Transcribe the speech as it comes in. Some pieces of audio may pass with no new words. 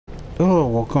Hello,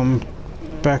 welcome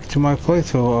back to my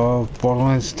playthrough of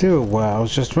Borderlands 2, where I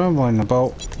was just rambling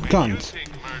about guns.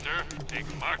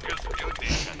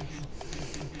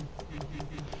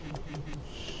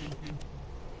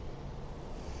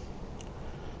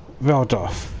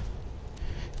 Veldorf.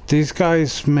 These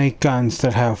guys make guns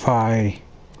that have high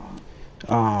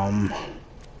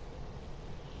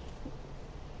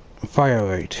fire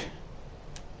rate.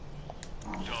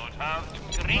 Don't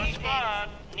have to great fun.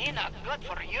 Nina, good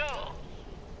for you.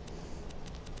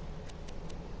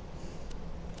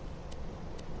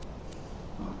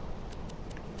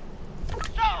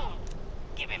 So,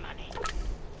 give me money.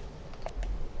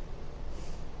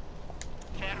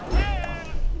 Farewell.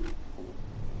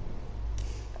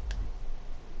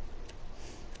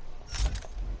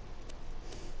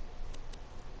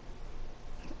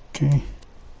 Okay.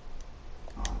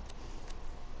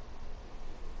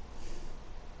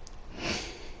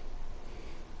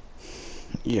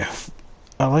 Yeah,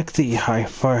 I like the high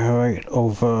fire rate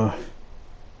over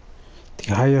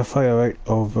the higher fire rate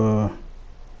over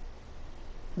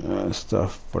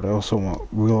stuff, but I also want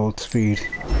reload speed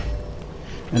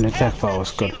and attack power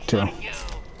is good too.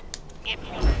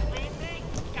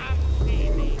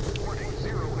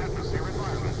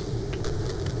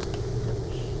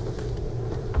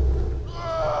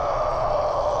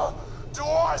 Do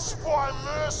I spy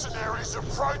mercenaries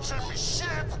approaching me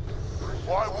ship?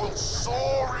 I will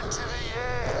soar into the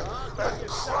air and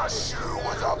crush you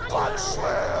with a butt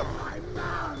slam.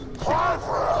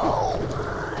 Highbrow!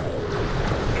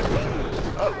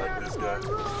 I like this guy.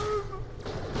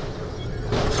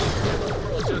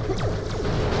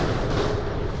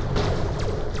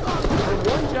 From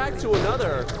one jack to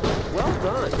another. Well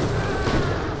done.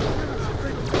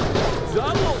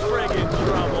 Double friggin'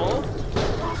 trouble.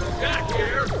 Jack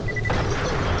here.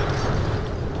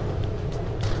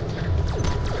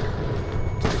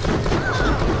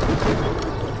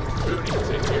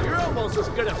 You're almost as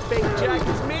good a fake jack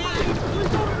as me.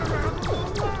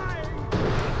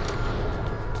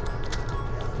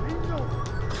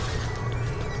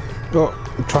 Oh,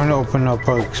 I'm trying to open up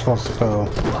an explosive barrel.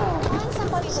 Find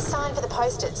somebody to sign for the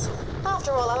posters.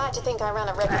 After all, I like to think I run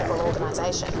a reputable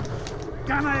organisation.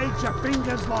 Gonna eat your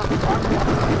fingers like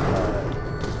one.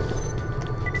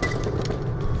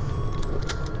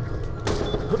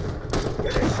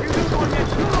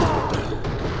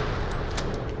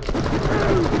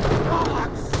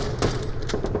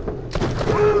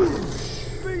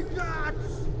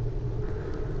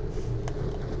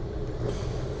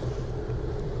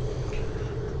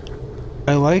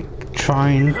 I like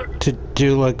trying to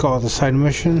do like all the side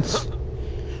missions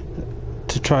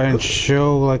to try and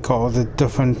show like all the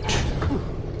different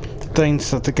things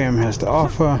that the game has to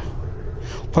offer,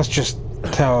 plus just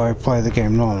how I play the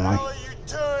game normally. How are you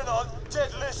doing on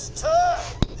Deadlift's turn,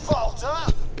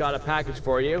 Falter? Got a package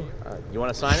for you. You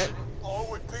want to sign it? I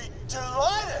would be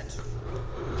delighted.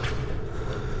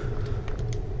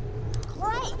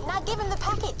 Great, now give him the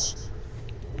package.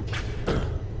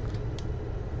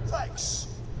 Thanks.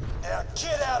 Now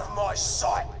get out of my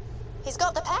sight. He's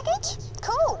got the package?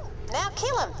 Cool. Now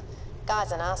kill him.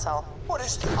 Guy's an asshole. What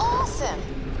is... Awesome.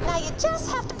 Now you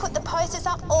just have to put the posters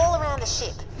up all around the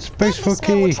ship. Space That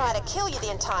smell will Wookie. try to kill you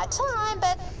the entire time,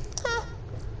 but...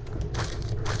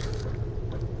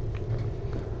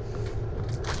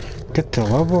 Get to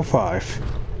level 5.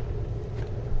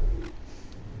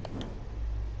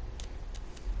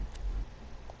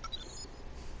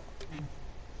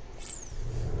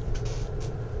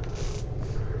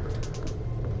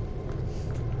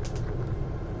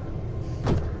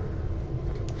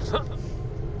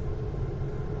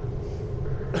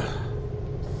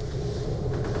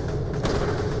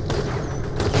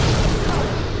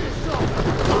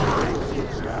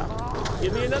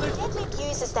 Give me another. Deadlift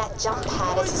uses that jump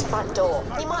pad as his front door.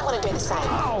 You might want to do the same.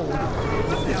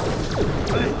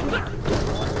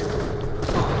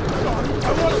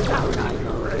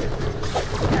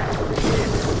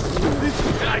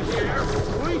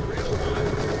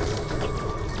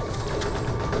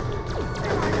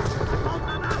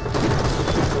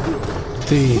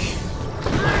 The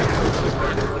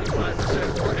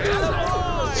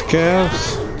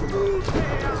scavs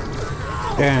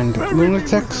and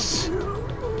lunatics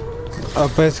are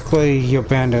basically your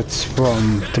bandits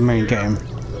from the main game.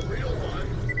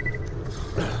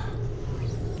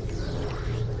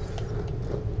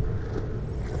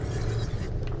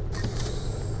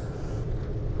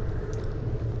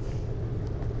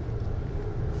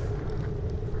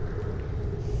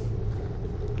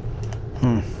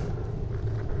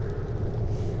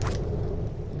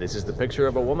 This is the picture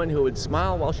of a woman who would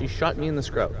smile while she shot me in the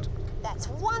scrot. That's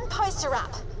one poster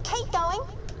up. Keep going.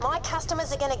 My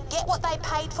customers are gonna get what they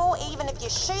paid for, even if you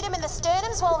shoot them in the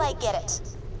sternums while they get it.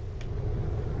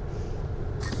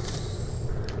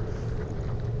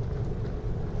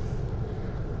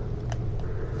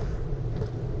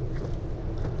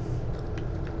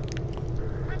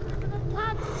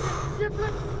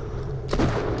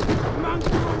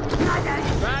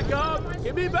 Back up!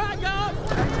 Give me back up!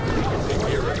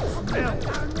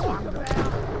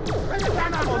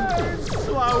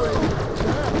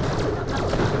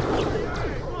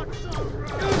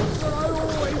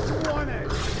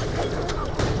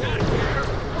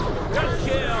 Good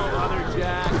kill, other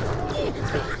Jack.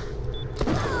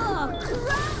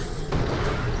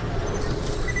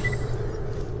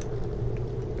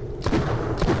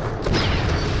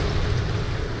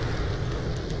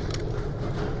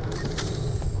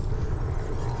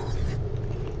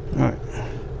 Alright.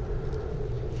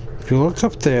 If you look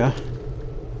up there,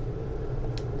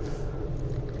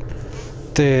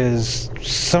 there's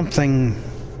something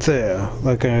there,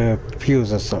 like a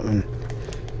fuse or something.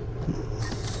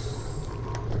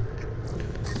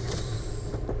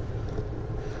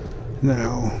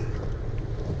 Now,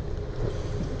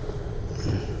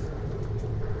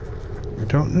 I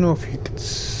don't know if you can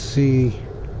see.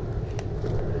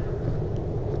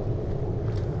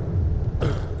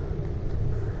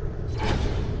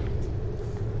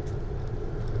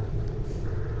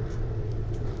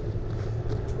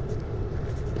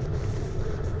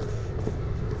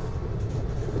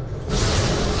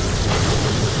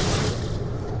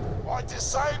 I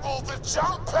disabled the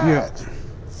jump pad. Yeah.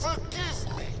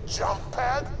 Forgive me, jump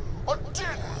pad. I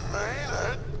didn't mean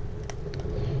it.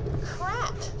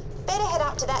 Crap. Better head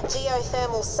up to that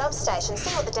geothermal substation, see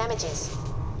what the damage is.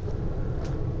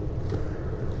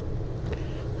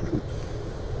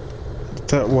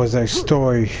 That was a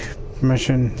story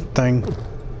mission thing.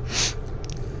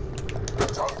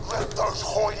 Don't let those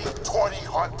hoity-toity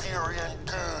Hyperion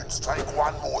goons take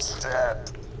one more stab.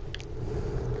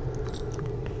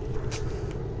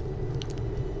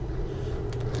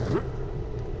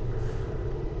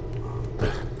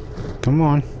 Come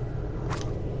on.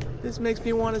 This makes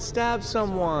me want to stab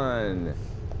someone.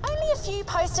 Only a few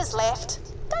posters left.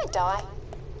 Don't die.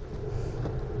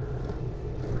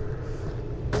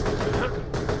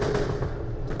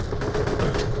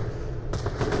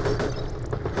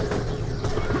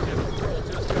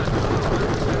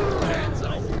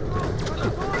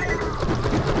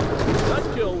 That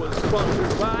kill was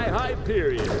sponsored by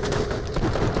Hyperion.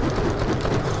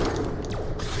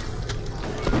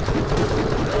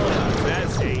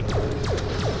 Messy.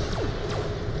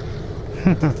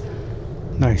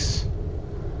 Nice.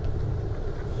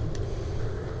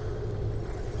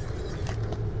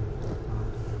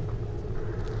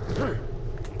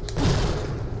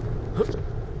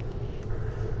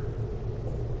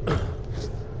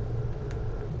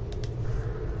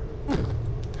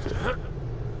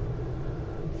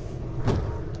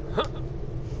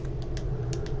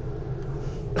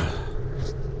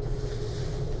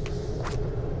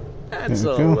 That's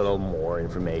There a we go. little more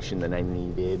information than I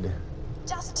needed.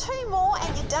 Just 2 more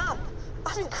and you're done.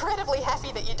 I'm incredibly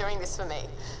happy that you're doing this for me.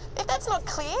 If that's not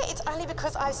clear, it's only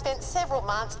because I've spent several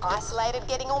months isolated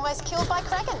getting almost killed by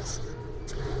krakens.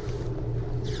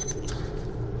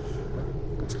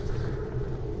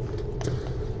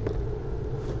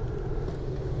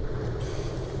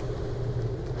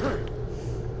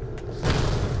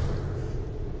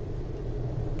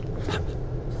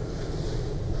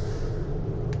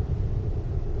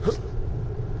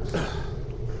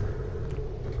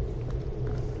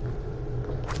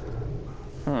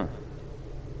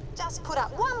 Just put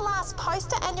up one last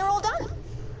poster and you're all done.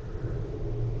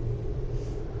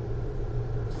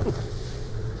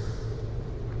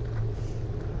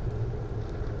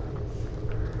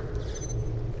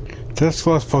 This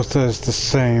last poster is the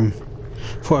same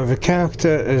for every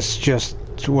character. It's just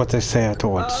what they say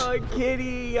afterwards. Oh,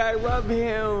 kitty, I love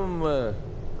him.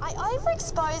 I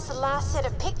overexposed the last set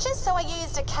of pictures, so I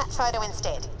used a cat photo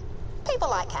instead. People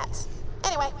like cats.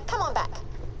 Anyway, come on back.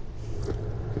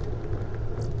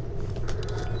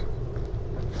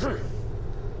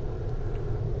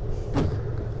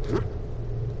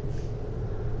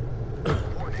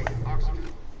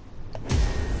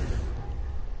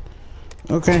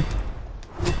 Okay.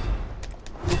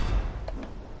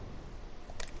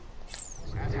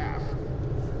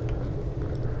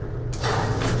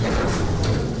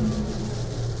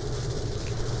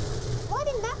 Why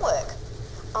didn't that work?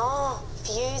 Oh,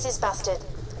 fuse is busted.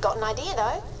 Got an idea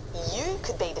though? You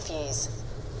could be the fuse.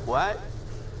 What?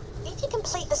 If you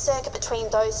complete the circuit between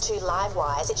those 2 live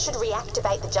wires, it should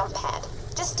reactivate the jump pad.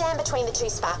 Just stand between the 2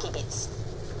 sparky bits.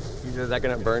 Is that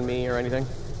gonna burn me or anything?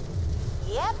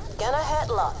 Yep, gonna hurt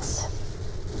lots.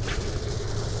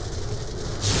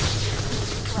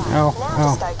 Right, Ow, now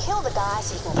ow. just go kill the guy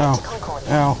so you can get to Concordia.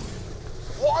 Ow.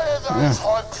 Why are those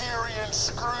Hyperion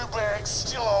screwbags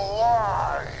still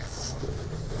alive?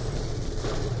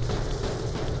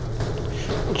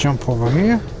 Jump over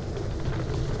here.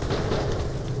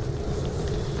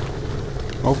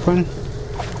 Open.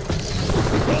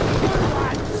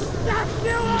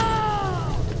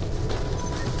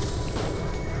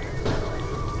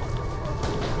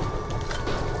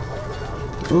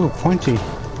 Ooh, pointy.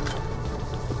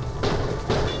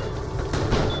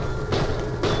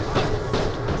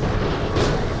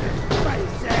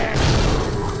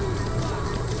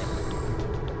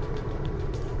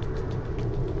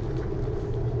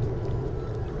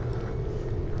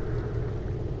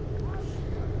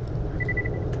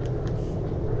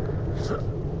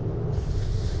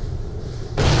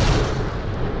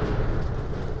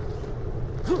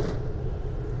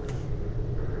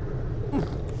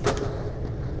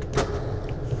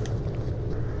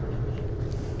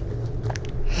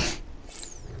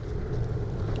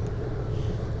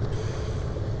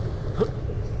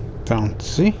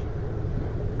 Bouncy.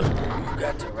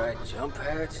 Got the right jump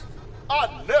pads?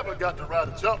 I never got to ride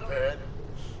a jump pad,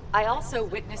 I also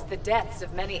witnessed the deaths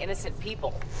of many innocent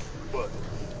people. but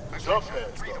jump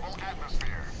pads though.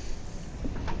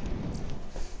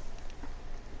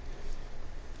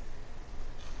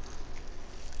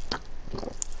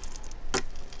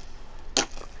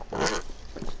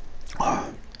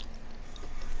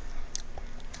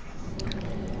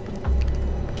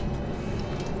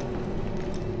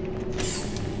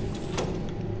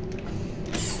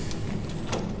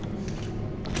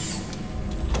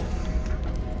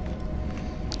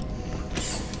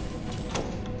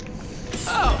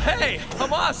 Oh, hey,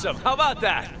 I'm awesome. How about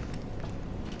that?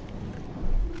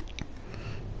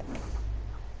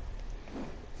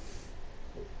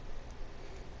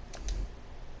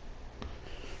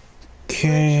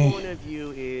 Okay. Which one of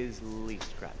you is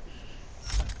least crafty?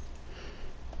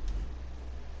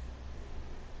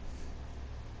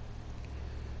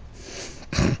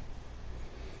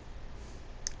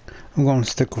 I'm going to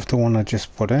stick with the one I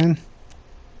just put in.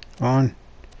 On.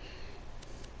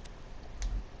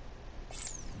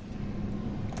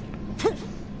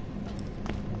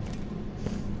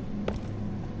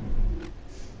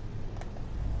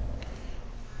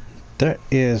 There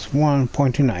is one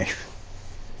pointy knife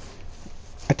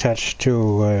attached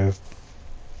to a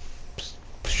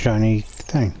shiny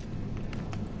thing.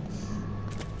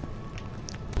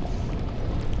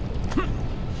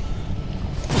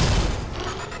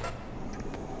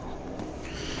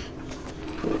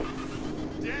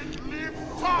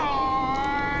 Deadlift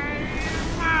time!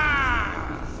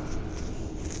 Ah!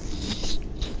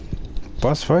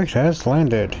 Boss fight has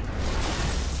landed.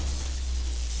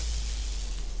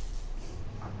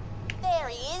 There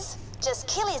he is. Just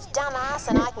kill his dumb ass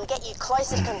and I can get you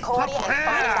closer to Concordia and find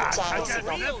that Jangle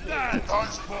signal.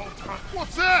 Those bolt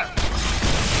What's that?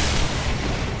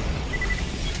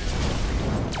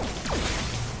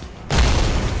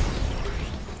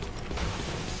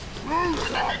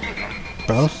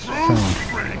 Both found.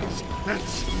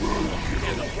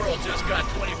 And the world just got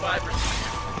 25%.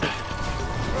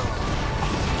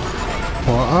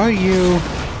 What are you?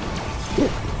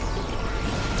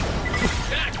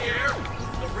 Back here,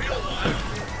 the real one.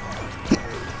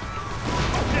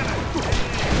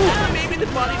 Maybe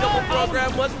the body double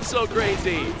program wasn't so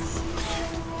crazy.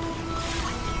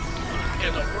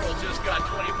 And the world just got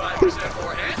 25%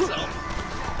 more handsome.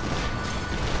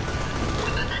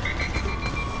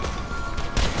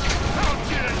 How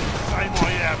dare you say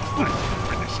my abs make the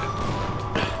finishing?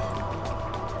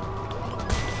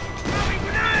 Throwing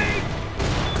grenade!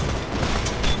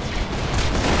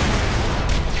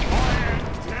 I am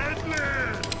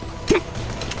deadly!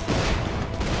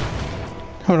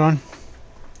 Hold on.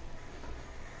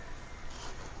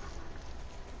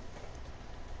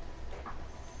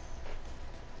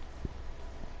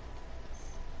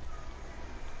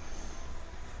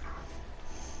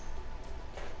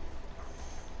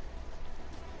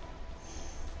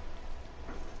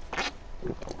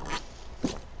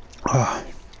 Ah.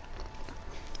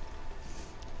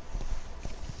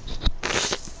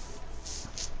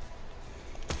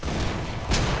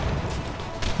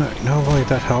 No way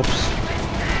that helps.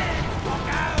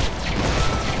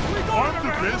 I'm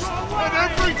the best at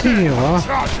everything! Here you are.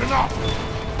 Charging up!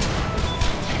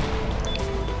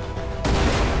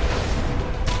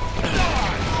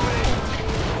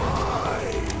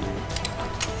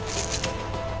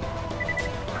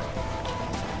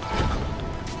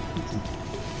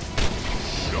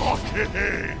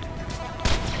 Shocking!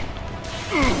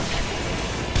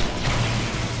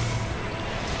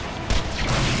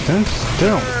 Stand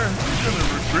still. You're gonna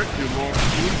regret your lost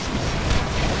choices.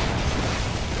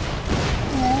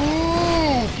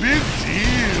 Ooh, big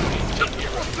deal.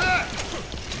 What's that?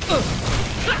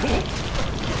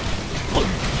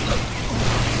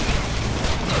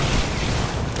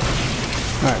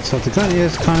 Alright, so the gun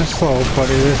is kind of slow, but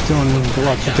it is doing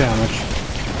lots of damage.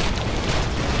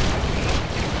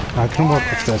 I can work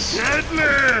with this.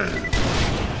 Deadly!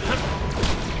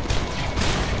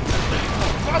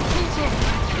 Muscles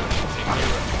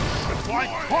of my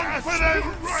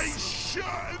confidence!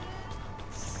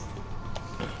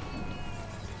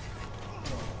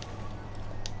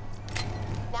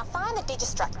 Now find the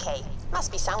Digistruct key.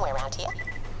 Must be somewhere around here.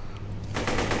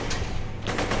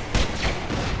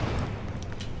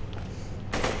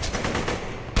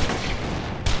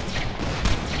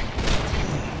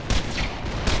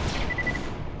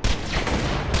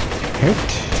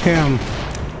 Hit him.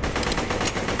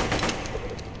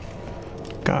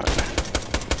 God.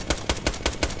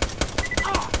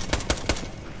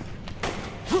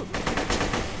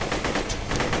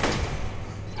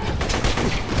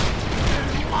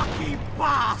 Lucky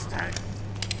bastard!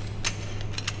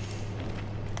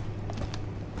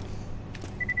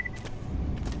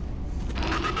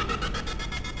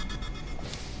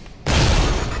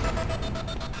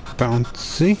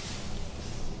 Bouncy.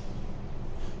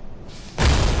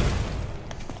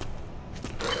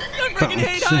 I freaking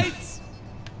hate heights!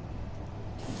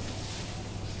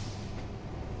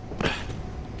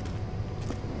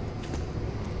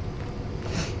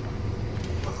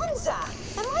 Bonza!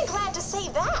 Am I glad to see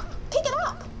that? Pick it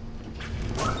up!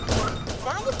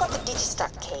 Now you've got the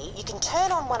Digistruct key, you can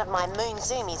turn on one of my moon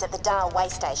zoomies at the Dahl way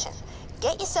station.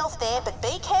 Get yourself there, but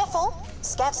be careful.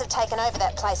 Scavs have taken over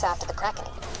that place after the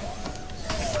Krakening.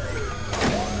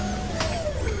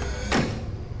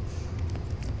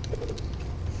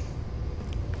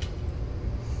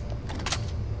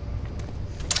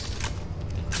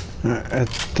 I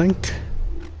think.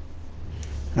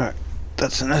 Alright,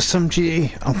 that's an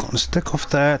SMG. I'm gonna stick with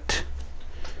that.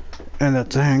 And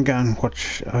that's a handgun,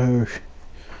 which I'll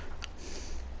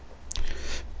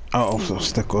also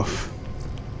stick with.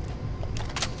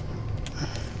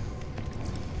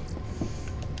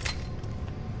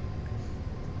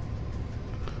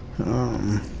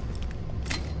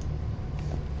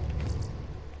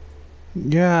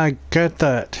 Yeah, I get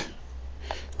that.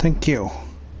 Thank you.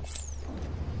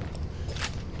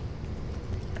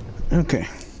 Okay.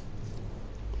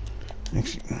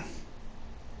 Actually,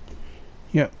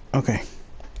 yep, okay.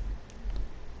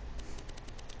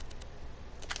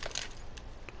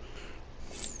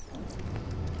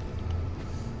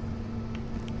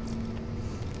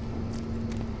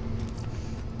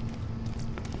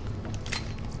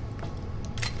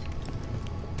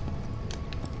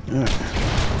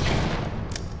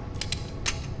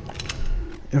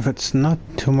 If it's not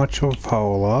too much of a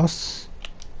power loss.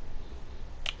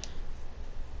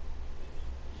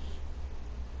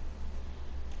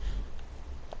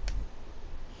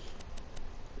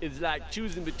 It's like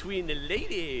choosing between the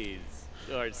ladies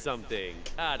or something.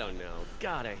 I don't know.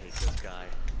 God, I hate this guy.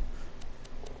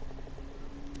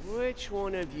 Which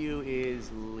one of you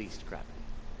is least crappy?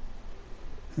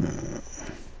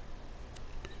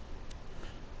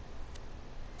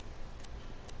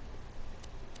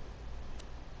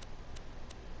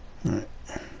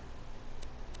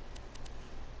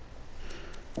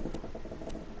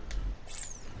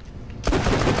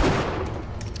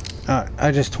 I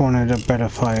just wanted a better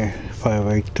fire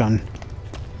rate gun.